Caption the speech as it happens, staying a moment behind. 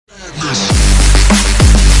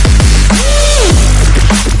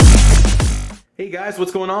Hey guys,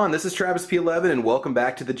 what's going on? This is Taurus PT911 and welcome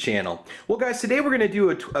back to the channel. Well guys, today we're going to do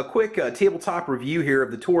a quick tabletop review here of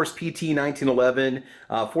the Taurus PT1911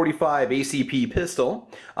 45 ACP pistol.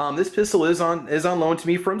 This pistol is on loan to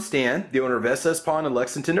me from Stan, the owner of SS Pawn in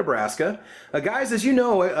Lexington, Nebraska. Guys, as you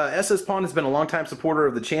know, SS Pawn has been a longtime supporter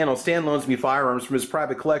of the channel. Stan loans me firearms from his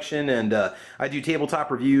private collection, and I do tabletop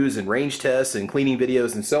reviews and range tests and cleaning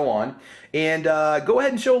videos and so on. And go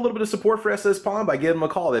ahead and show a little bit of support for SS Pawn by giving them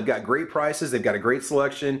a call. They've got great prices, they've got a great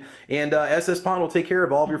selection, and SS Pawn will take care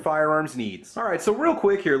of all of your firearms needs. Alright, so real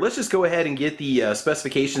quick here, let's just go ahead and get the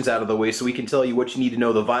specifications out of the way so we can tell you what you need to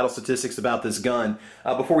know, the vital statistics about this gun,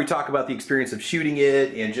 before we talk about the experience of shooting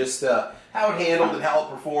it and just how it handled and how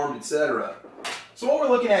it performed, etc. So what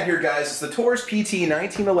we're looking at here, guys, is the Taurus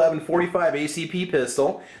PT1911 45 ACP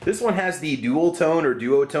pistol. This one has the dual tone or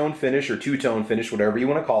duotone finish or two-tone finish, whatever you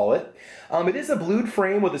want to call it. It is a blued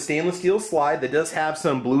frame with a stainless steel slide that does have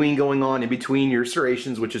some bluing going on in between your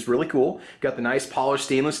serrations, which is really cool. Got the nice polished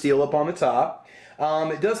stainless steel up on the top.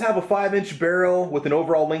 It does have a 5-inch barrel with an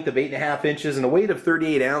overall length of 8.5 inches and a weight of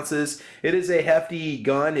 38 ounces. It is a hefty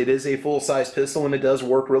gun. It is a full-size pistol, and it does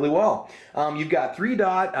work really well. You've got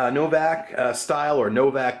 3-dot Novak style or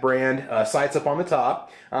Novak brand sights up on the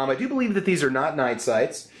top. I do believe that these are not night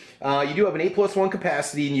sights. You do have an 8+1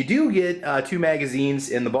 capacity, and you do get 2 magazines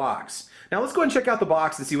in the box. Now let's go ahead and check out the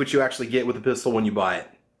box and see what you actually get with the pistol when you buy it.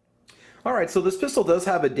 Alright, so this pistol does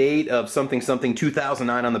have a date of something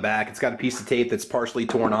 2009 on the back. It's got a piece of tape that's partially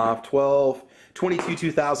torn off,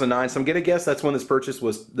 12/22/2009. So I'm gonna guess that's when this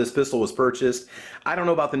pistol was purchased. I don't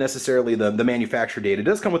know about necessarily the manufacturer date. It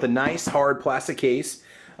does come with a nice hard plastic case.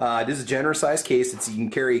 It is a generous sized case. You can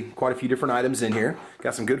carry quite a few different items in here.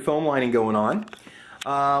 Got some good foam lining going on.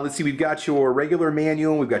 Let's see, we've got your regular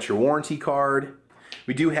manual, we've got your warranty card.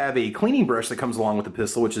 We do have a cleaning brush that comes along with the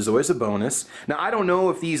pistol, which is always a bonus. Now, I don't know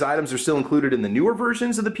if these items are still included in the newer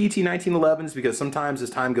versions of the PT1911s, because sometimes as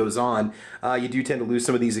time goes on, you do tend to lose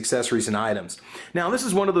some of these accessories and items. Now, this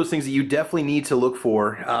is one of those things that you definitely need to look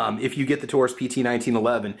for if you get the Taurus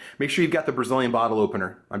PT1911. Make sure you've got the Brazilian bottle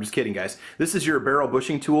opener. I'm just kidding, guys. This is your barrel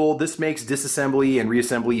bushing tool. This makes disassembly and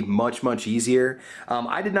reassembly much, much easier.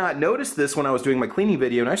 I did not notice this when I was doing my cleaning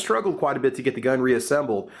video, and I struggled quite a bit to get the gun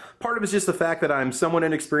reassembled. Part of it is just the fact that I'm somewhat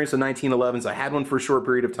inexperienced with 1911s. I had one for a short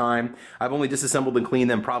period of time. I've only disassembled and cleaned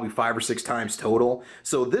them probably 5 or 6 times total.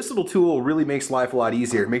 So this little tool really makes life a lot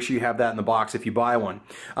easier. Make sure you have that in the box if you buy one.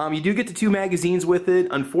 You do get the 2 magazines with it.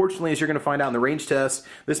 Unfortunately, as you're going to find out in the range test,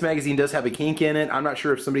 this magazine does have a kink in it. I'm not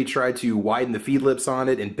sure if somebody tried to widen the feed lips on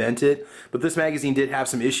it and bent it, but this magazine did have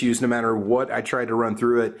some issues no matter what I tried to run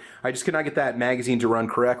through it. I just could not get that magazine to run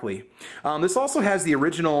correctly. This also has the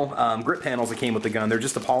original grip panels that came with the gun. They're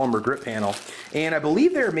just a polymer grip panel, and I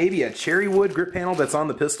believe there may be a cherry wood grip panel that's on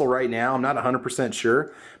the pistol right now. I'm not 100%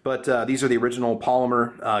 sure, but these are the original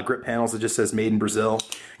polymer grip panels that just says made in Brazil.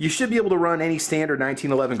 You should be able to run any standard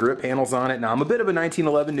 1911 grip panels on it. Now, I'm a bit of a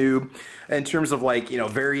 1911 noob in terms of, like, you know,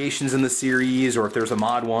 variations in the series, or if there's a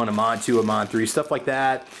mod 1, a mod 2, a mod 3, stuff like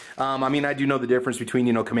that. I mean, I do know the difference between,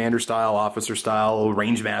 you know, commander style, officer style,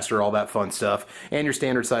 range master, all that fun stuff, and your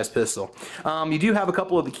standard size pistol. You do have a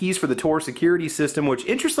couple of the keys for the Taurus security system, which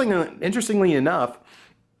interestingly enough,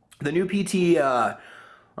 the new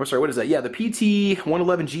I'm sorry, what is that? Yeah, the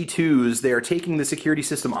PT911 G2s, they are taking the security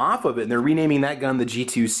system off of it, and they're renaming that gun the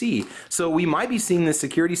G2C. So we might be seeing this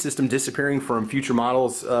security system disappearing from future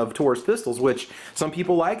models of Taurus pistols, which some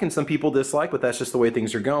people like and some people dislike, but that's just the way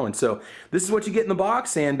things are going. So this is what you get in the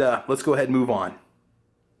box, and let's go ahead and move on.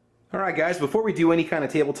 Alright guys, before we do any kind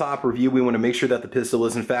of tabletop review, we want to make sure that the pistol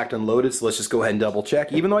is in fact unloaded, so let's just go ahead and double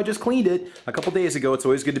check. Even though I just cleaned it a couple days ago, it's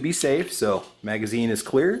always good to be safe. So, magazine is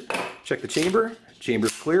clear. Check the chamber.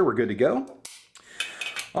 Chamber's clear, we're good to go.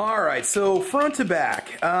 Alright, so front to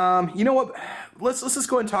back. You know what? Let's just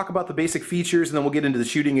go ahead and talk about the basic features, and then we'll get into the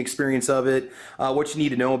shooting experience of it, what you need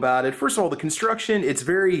to know about it. First of all, the construction, it's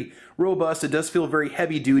very robust. It does feel very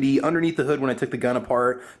heavy duty. Underneath the hood when I took the gun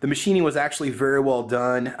apart, the machining was actually very well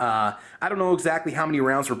done. I don't know exactly how many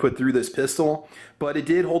rounds were put through this pistol, but it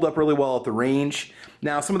did hold up really well at the range.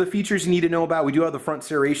 Now, some of the features you need to know about, we do have the front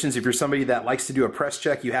serrations. If you're somebody that likes to do a press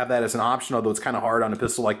check, you have that as an option, although it's kind of hard on a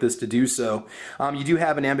pistol like this to do so. You do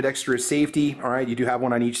have an ambidextrous safety, all right? You do have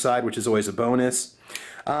one on each side, which is always a bonus.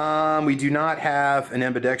 We do not have an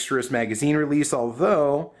ambidextrous magazine release,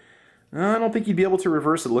 although I don't think you'd be able to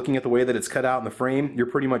reverse it looking at the way that it's cut out in the frame. You're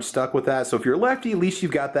pretty much stuck with that. So if you're lefty, at least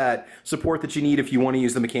you've got that support that you need if you want to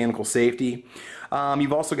use the mechanical safety.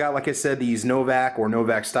 You've also got, like I said, these Novak or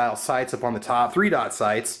Novak style sights up on the top, 3-dot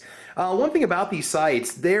sights. One thing about these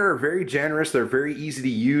sights, they're very generous, they're very easy to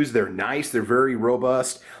use, they're nice, they're very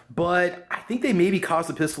robust, but I think they maybe cause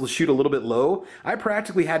the pistol to shoot a little bit low. I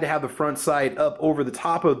practically had to have the front sight up over the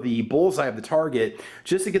top of the bullseye of the target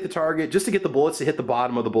just to get the bullets to hit the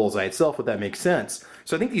bottom of the bullseye itself, if that makes sense.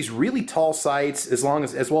 So I think these really tall sights, as well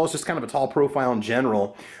as just kind of a tall profile in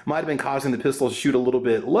general, might have been causing the pistol to shoot a little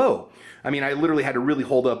bit low. I mean, I literally had to really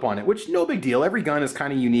hold up on it, which no big deal. Every gun is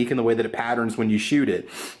kind of unique in the way that it patterns when you shoot it.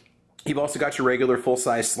 You've also got your regular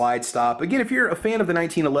full-size slide stop. Again, if you're a fan of the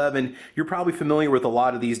 1911, you're probably familiar with a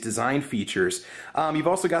lot of these design features. You've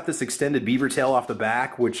also got this extended beaver tail off the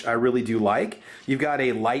back, which I really do like. You've got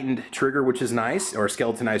a lightened trigger, which is nice, or a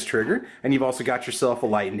skeletonized trigger, and you've also got yourself a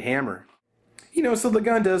lightened hammer. You know, so the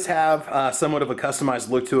gun does have somewhat of a customized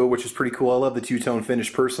look to it, which is pretty cool. I love the two-tone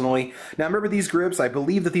finish personally. Now remember, these grips, I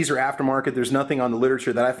believe that these are aftermarket. There's nothing on the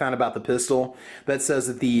literature that I found about the pistol that says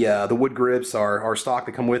that the wood grips are stock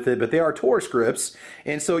that come with it, but they are Taurus grips.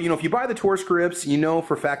 And so, you know, if you buy the Taurus grips, you know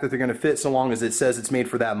for a fact that they're going to fit so long as it says it's made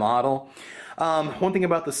for that model. One thing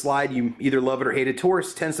about the slide, you either love it or hate it.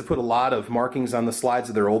 Taurus tends to put a lot of markings on the slides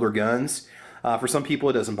of their older guns. For some people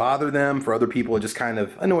it doesn't bother them, for other people it just kind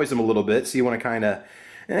of annoys them a little bit, so you want to kind of,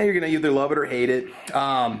 you're going to either love it or hate it.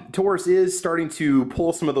 Taurus is starting to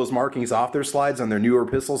pull some of those markings off their slides on their newer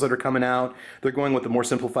pistols that are coming out. They're going with a more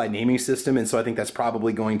simplified naming system, and so I think that's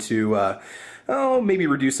probably going to maybe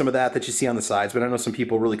reduce some of that you see on the sides, but I know some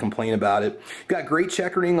people really complain about it. Got great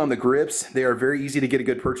checkering on the grips. They are very easy to get a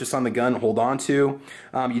good purchase on the gun and hold on to.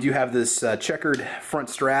 You do have this checkered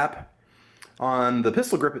front strap on the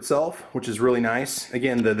pistol grip itself, which is really nice.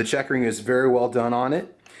 Again, the checkering is very well done on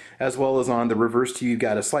it, as well as on the reverse too. You've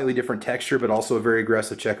got a slightly different texture, but also a very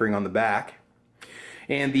aggressive checkering on the back.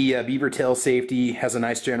 And the beaver tail safety has a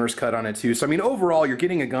nice generous cut on it too. So I mean, overall, you're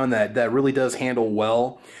getting a gun that really does handle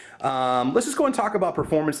well. Let's just go and talk about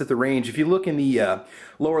performance at the range. If you look in the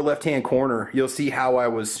lower left-hand corner, you'll see how I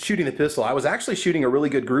was shooting the pistol. I was actually shooting a really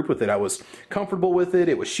good group with it. I was comfortable with it.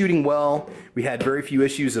 It was shooting well. We had very few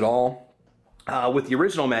issues at all. With the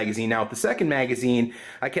original magazine. Now with the second magazine,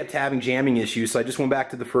 I kept having jamming issues, so I just went back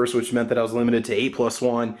to the first, which meant that I was limited to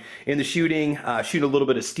 8+1 in the shooting. Shoot a little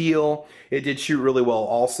bit of steel. It did shoot really well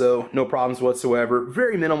also, no problems whatsoever.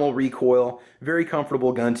 Very minimal recoil, very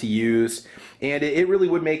comfortable gun to use, and it really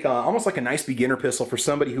would make almost like a nice beginner pistol for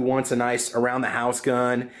somebody who wants a nice around-the-house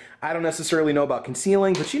gun. I don't necessarily know about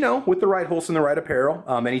concealing, but you know, with the right holster and the right apparel,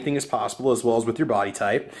 anything is possible, as well as with your body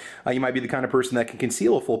type. You might be the kind of person that can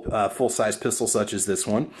conceal a full-size pistol such as this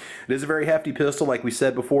one. It is a very hefty pistol, like we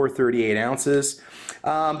said before, 38 ounces.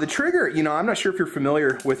 The trigger, you know, I'm not sure if you're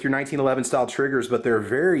familiar with your 1911 style triggers, but they're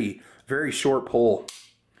very, very short pull.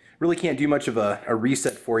 Really can't do much of a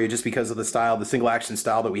reset for you just because of the style, the single action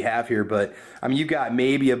style that we have here, but I mean, you've got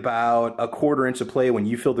maybe about a 1/4 inch of play when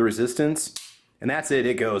you feel the resistance. And that's it,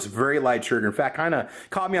 it goes. Very light trigger. In fact, kind of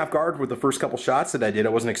caught me off guard with the first couple shots that I did. I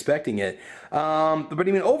wasn't expecting it. But I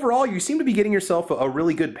mean, overall, you seem to be getting yourself a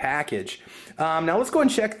really good package. Now let's go and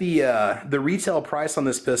check the retail price on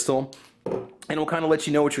this pistol, and we'll kind of let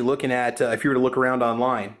you know what you're looking at if you were to look around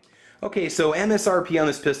online. Okay, so MSRP on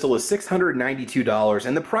this pistol is $692,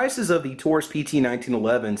 and the prices of the Taurus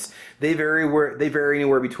PT1911s, they vary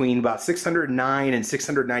anywhere between about $609 and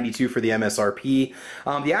 $692 for the MSRP.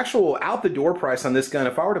 The actual out-the-door price on this gun,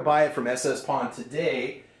 if I were to buy it from SS Pawn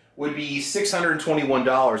today, would be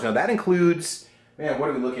 $621. Now that includes, man, what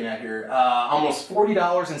are we looking at here? Almost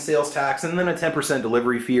 $40 in sales tax, and then a 10%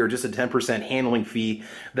 delivery fee, or just a 10% handling fee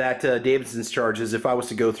that Davidson's charges if I was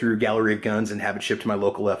to go through Gallery of Guns and have it shipped to my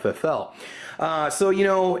local FFL. So, you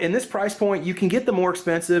know, in this price point, you can get the more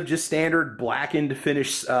expensive, just standard blackened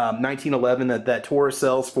finish 1911 that Taurus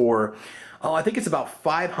sells for, I think it's about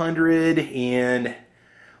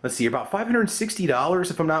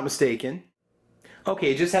 $560 if I'm not mistaken.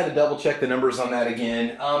 Okay, just had to double check the numbers on that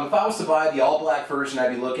again. If I was to buy the all-black version,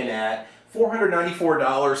 I'd be looking at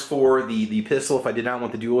 $494 for the pistol if I did not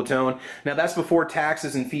want the dual tone. Now that's before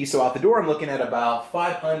taxes and fees, so out the door I'm looking at about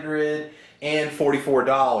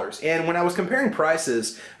 $544. And when I was comparing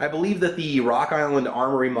prices, I believe that the Rock Island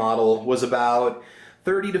Armory model was about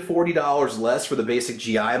 $30 to $40 less for the basic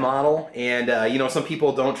GI model, and you know, some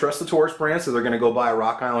people don't trust the Taurus brand, so they're going to go buy a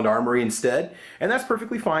Rock Island Armory instead, and that's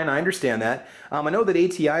perfectly fine. I understand that. I know that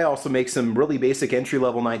ATI also makes some really basic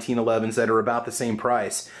entry-level 1911s that are about the same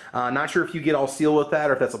price. Not sure if you get all steel with that,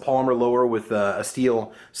 or if that's a polymer lower with a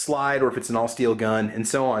steel slide, or if it's an all-steel gun, and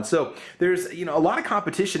so on. So there's, you know, a lot of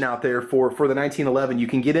competition out there for the 1911. You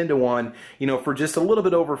can get into one, you know, for just a little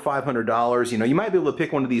bit over $500. You know, you might be able to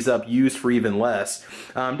pick one of these up used for even less.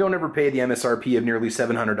 Don't ever pay the MSRP of nearly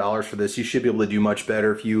 $700 for this. You should be able to do much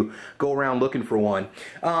better if you go around looking for one.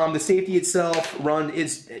 The safety itself,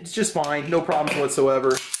 it's just fine, no problems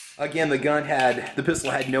whatsoever. Again, the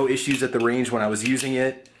pistol had no issues at the range when I was using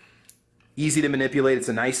it. Easy to manipulate. It's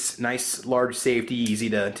a nice large safety, easy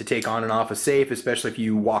to take on and off a safe, especially if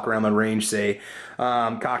you walk around the range, say,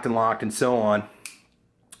 cocked and locked and so on.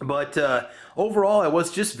 But overall, I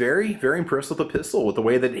was just very impressed with the pistol, with the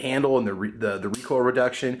way that it handled and the recoil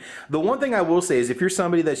reduction. The one thing I will say is, if you're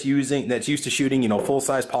somebody that's used to shooting,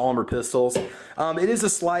 full-size polymer pistols, it is a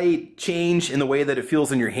slight change in the way that it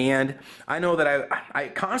feels in your hand. I know that I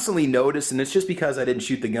constantly notice, and it's just because I didn't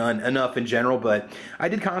shoot the gun enough in general, but I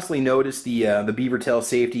did constantly notice the beaver tail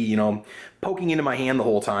safety, poking into my hand the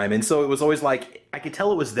whole time, and so it was always like, I could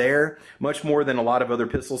tell it was there much more than a lot of other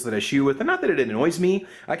pistols that I shoot with. And not that it annoys me,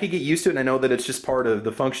 I could get used to it, and I know that it's just part of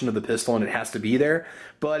the function of the pistol and it has to be there.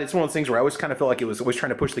 But it's one of those things where I always kind of felt like it was always trying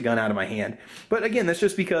to push the gun out of my hand. But again, that's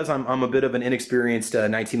just because I'm a bit of an inexperienced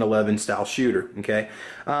 1911 style shooter. Okay.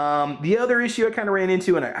 The other issue I kind of ran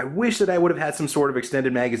into, and I wish that I would have had some sort of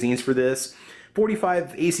extended magazines for this.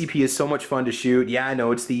 45 ACP is so much fun to shoot. Yeah, I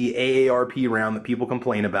know it's the AARP round that people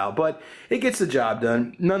complain about, but it gets the job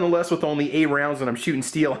done. Nonetheless, with only 8 rounds when I'm shooting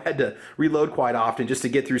steel, I had to reload quite often just to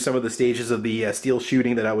get through some of the stages of the steel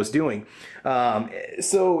shooting that I was doing.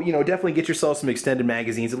 So, definitely get yourself some extended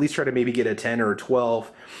magazines. At least try to maybe get a 10 or a 12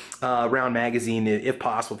 round magazine if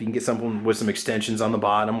possible, if you can get something with some extensions on the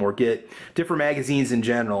bottom, or get different magazines in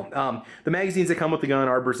general. The magazines that come with the gun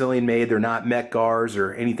are Brazilian made. They're not mech gars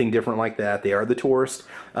or anything different like that. They are the Taurus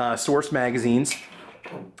sourced magazines.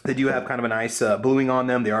 They do have kind of a nice bluing on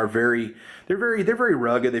them. They're very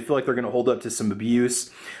rugged. They feel like they're going to hold up to some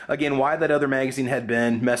abuse. Again, why that other magazine had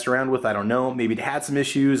been messed around with, I don't know. Maybe it had some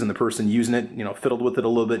issues and the person using it, fiddled with it a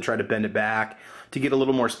little bit, tried to bend it back to get a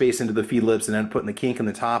little more space into the feed lips and then putting the kink in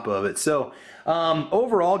the top of it. So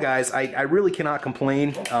overall, guys, I really cannot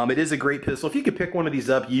complain. It is a great pistol. If you could pick one of these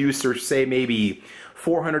up used for, say, maybe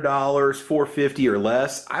 $400, $450 or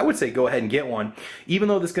less, I would say go ahead and get one. Even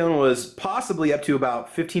though this gun was possibly up to about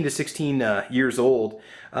 15 to 16 years old,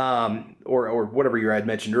 or whatever year I had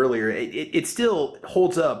mentioned earlier, it still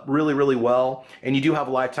holds up really well, and you do have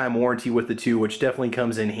a lifetime warranty with the two, which definitely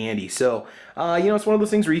comes in handy. So it's one of those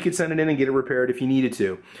things where you could send it in and get it repaired if you needed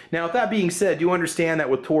to. Now, with that being said, do understand that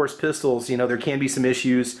with Taurus pistols, there can be some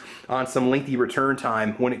issues on some lengthy return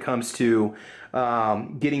time when it comes to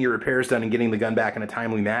getting your repairs done and getting the gun back in a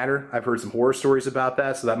timely manner. I've heard some horror stories about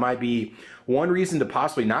that, so that might be one reason to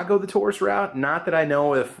possibly not go the Taurus route. Not that I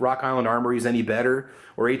know if Rock Island Armory is any better,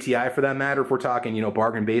 or ATI for that matter, if we're talking,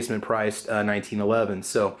 bargain basement priced 1911.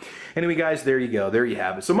 So anyway, guys, there you go. There you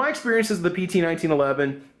have it. So my experiences with the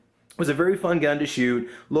PT1911 was a very fun gun to shoot,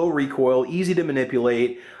 low recoil, easy to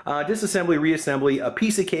manipulate, disassembly, reassembly, a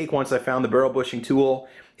piece of cake once I found the barrel bushing tool,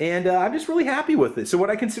 and I'm just really happy with it. So would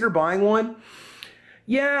I consider buying one?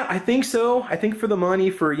 Yeah, I think so. I think for the money,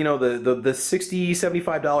 for the $60,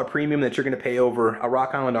 $75 premium that you're going to pay over a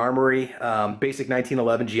Rock Island Armory basic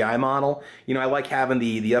 1911 GI model, I like having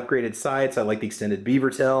the upgraded sights. I like the extended beaver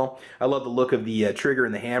tail. I love the look of the trigger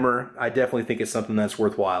and the hammer. I definitely think it's something that's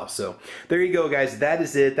worthwhile. So there you go, guys. That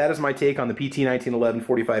is it. That is my take on the PT1911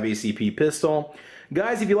 45 ACP pistol.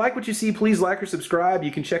 Guys, if you like what you see, please like or subscribe.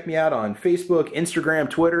 You can check me out on Facebook, Instagram,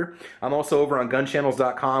 Twitter. I'm also over on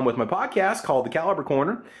gunchannels.com with my podcast called The Caliber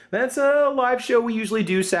Corner. That's a live show we usually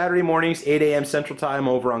do Saturday mornings, 8 a.m. Central Time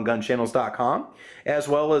over on gunchannels.com, as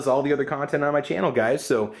well as all the other content on my channel, guys.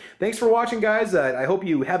 So thanks for watching, guys. I hope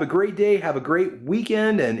you have a great day, have a great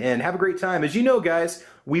weekend, and have a great time. As you know, guys,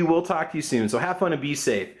 we will talk to you soon. So have fun and be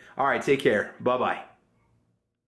safe. All right, take care. Bye-bye.